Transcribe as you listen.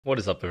What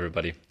is up,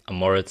 everybody? I'm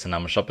Moritz and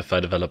I'm a Shopify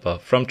developer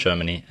from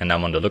Germany, and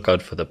I'm on the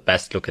lookout for the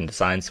best looking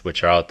designs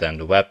which are out there on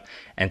the web.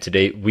 And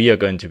today we are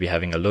going to be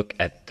having a look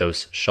at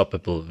those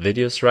shoppable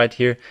videos right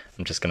here.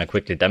 I'm just going to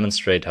quickly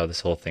demonstrate how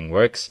this whole thing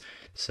works.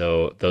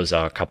 So those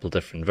are a couple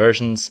different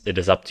versions. It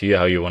is up to you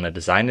how you want to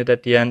design it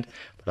at the end,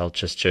 but I'll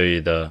just show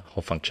you the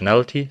whole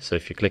functionality. So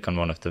if you click on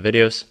one of the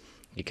videos,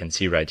 you can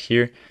see right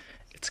here,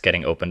 it's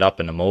getting opened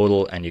up in a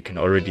modal and you can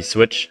already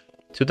switch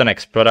to the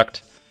next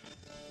product.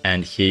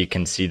 And here you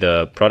can see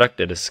the product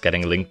it is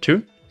getting linked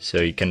to.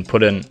 So you can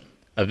put in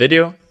a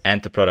video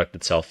and the product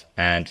itself.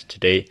 And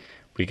today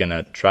we're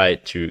gonna try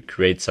to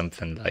create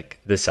something like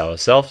this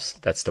ourselves.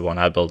 That's the one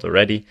I built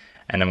already.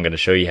 And I'm gonna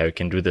show you how you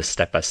can do this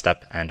step by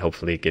step and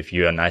hopefully give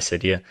you a nice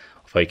idea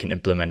of how you can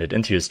implement it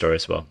into your store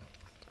as well.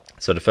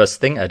 So the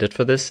first thing I did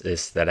for this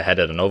is that I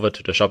headed on over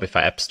to the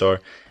Shopify App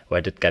Store, where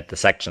I did get the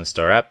Section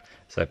Store app.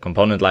 It's a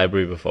component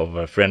library with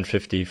over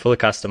 350 fully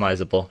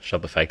customizable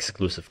Shopify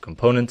exclusive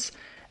components.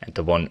 And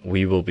the one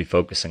we will be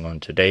focusing on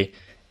today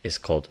is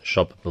called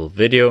Shoppable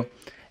Video.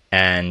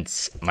 And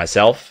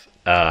myself,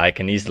 I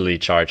can easily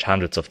charge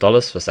hundreds of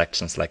dollars for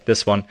sections like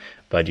this one,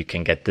 but you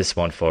can get this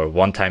one for a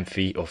one-time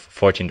fee of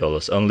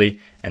 $14 only,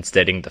 and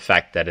stating the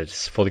fact that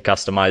it's fully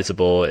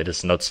customizable, it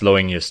is not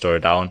slowing your store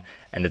down,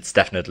 and it's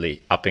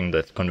definitely upping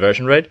the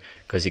conversion rate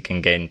because you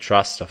can gain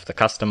trust of the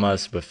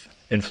customers with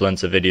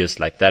influencer videos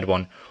like that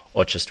one,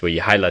 or just where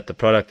you highlight the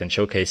product and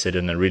showcase it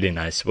in a really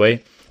nice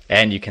way.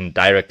 And you can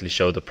directly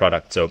show the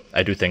product. So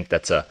I do think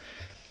that's a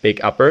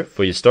big upper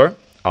for your store.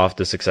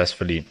 After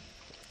successfully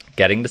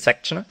getting the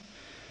section,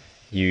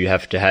 you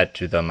have to head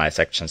to the My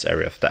Sections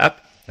area of the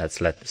app.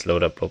 Let's let this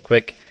load up real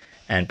quick.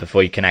 And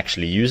before you can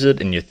actually use it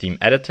in your theme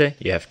editor,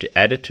 you have to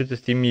add it to the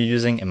theme you're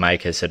using. In my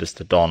case, it is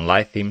the Dawn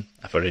Light theme.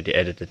 I've already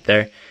added it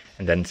there.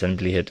 And then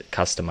simply hit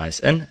Customize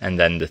in, and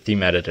then the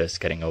theme editor is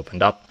getting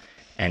opened up.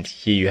 And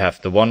here you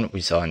have the one we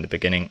saw in the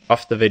beginning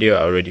of the video.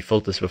 I already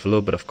filled this with a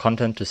little bit of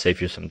content to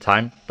save you some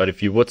time. But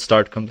if you would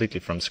start completely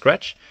from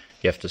scratch,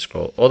 you have to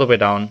scroll all the way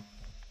down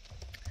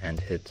and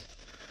hit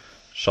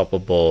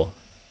Shoppable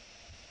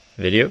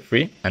Video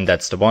Free. And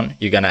that's the one.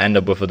 You're going to end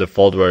up with a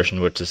default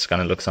version, which is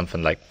going to look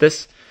something like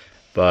this.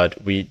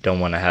 But we don't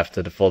want to have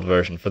the default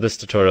version for this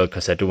tutorial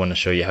because I do want to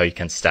show you how you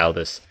can style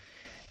this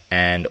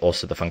and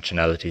also the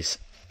functionalities.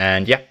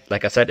 And yeah,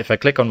 like I said, if I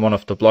click on one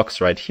of the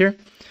blocks right here,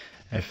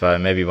 if I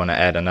maybe want to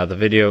add another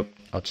video,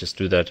 I'll just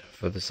do that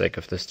for the sake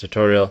of this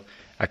tutorial.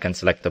 I can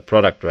select the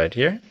product right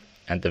here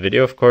and the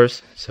video, of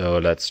course. So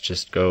let's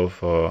just go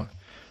for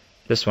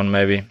this one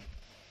maybe.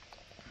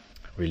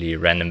 Really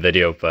random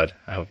video, but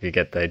I hope you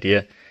get the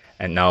idea.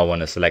 And now I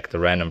want to select the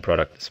random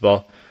product as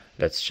well.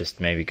 Let's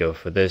just maybe go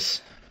for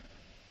this.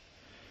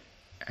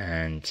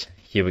 And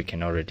here we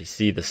can already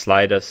see the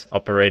sliders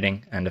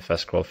operating. And if I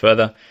scroll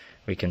further,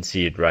 we can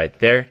see it right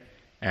there.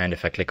 And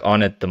if I click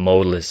on it, the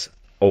modal is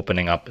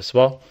opening up as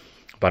well.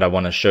 But I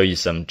want to show you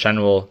some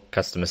general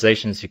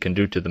customizations you can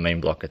do to the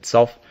main block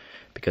itself,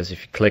 because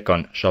if you click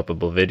on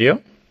Shoppable Video,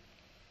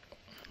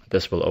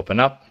 this will open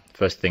up.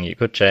 First thing you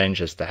could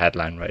change is the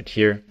headline right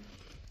here,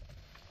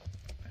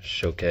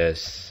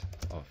 showcase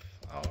of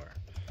our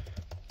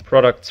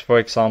products, for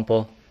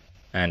example,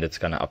 and it's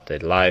going to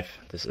update live.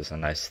 This is a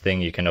nice thing.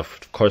 You can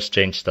of course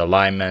change the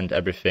alignment,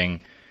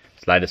 everything.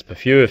 Sliders per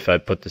view. If I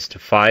put this to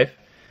 5,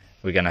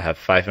 we're going to have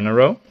 5 in a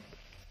row.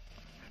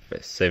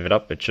 Save it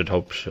up, it should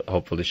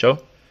hopefully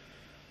show.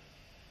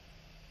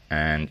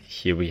 And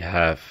here we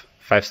have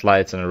 5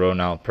 slides in a row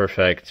now,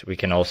 perfect. We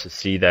can also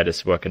see that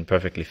it's working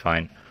perfectly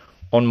fine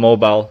on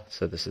mobile.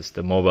 So this is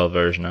the mobile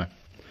version.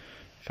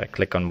 If I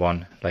click on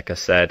one, like I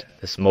said,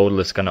 this modal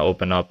is going to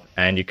open up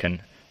and you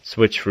can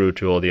switch through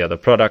to all the other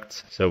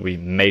products. So we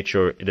made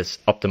sure it is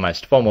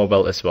optimized for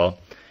mobile as well.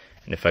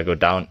 And if I go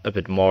down a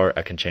bit more,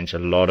 I can change a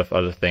lot of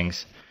other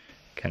things.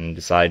 Can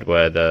decide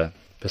where the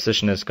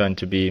position is going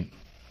to be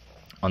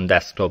on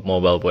desktop,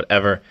 mobile,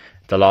 whatever.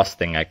 The last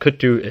thing I could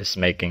do is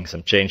making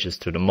some changes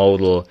to the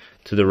modal,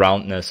 to the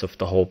roundness of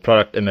the whole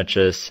product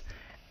images.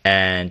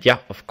 And yeah,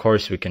 of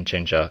course, we can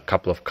change a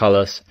couple of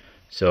colors.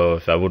 So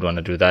if I would want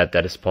to do that,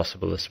 that is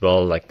possible as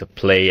well. Like the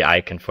play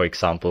icon, for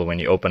example, when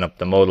you open up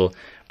the modal.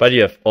 But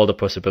you have all the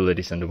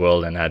possibilities in the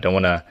world, and I don't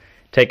want to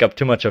take up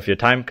too much of your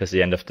time because at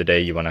the end of the day,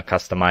 you want to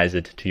customize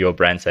it to your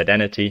brand's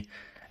identity.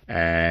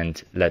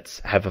 And let's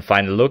have a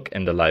final look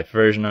in the live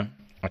version.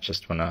 I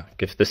just want to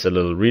give this a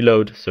little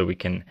reload so we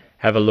can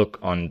have a look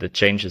on the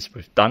changes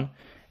we've done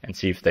and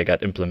see if they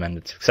got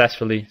implemented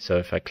successfully. So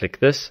if I click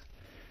this,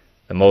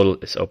 the modal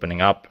is opening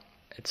up.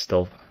 It's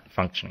still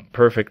functioning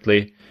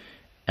perfectly.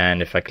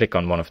 And if I click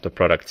on one of the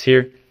products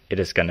here, it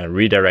is going to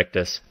redirect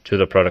us to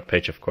the product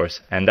page, of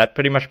course. And that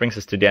pretty much brings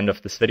us to the end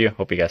of this video.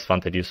 Hope you guys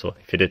found it useful.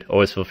 If you did,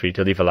 always feel free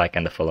to leave a like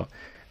and a follow.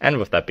 And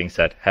with that being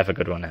said, have a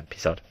good one and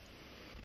peace out.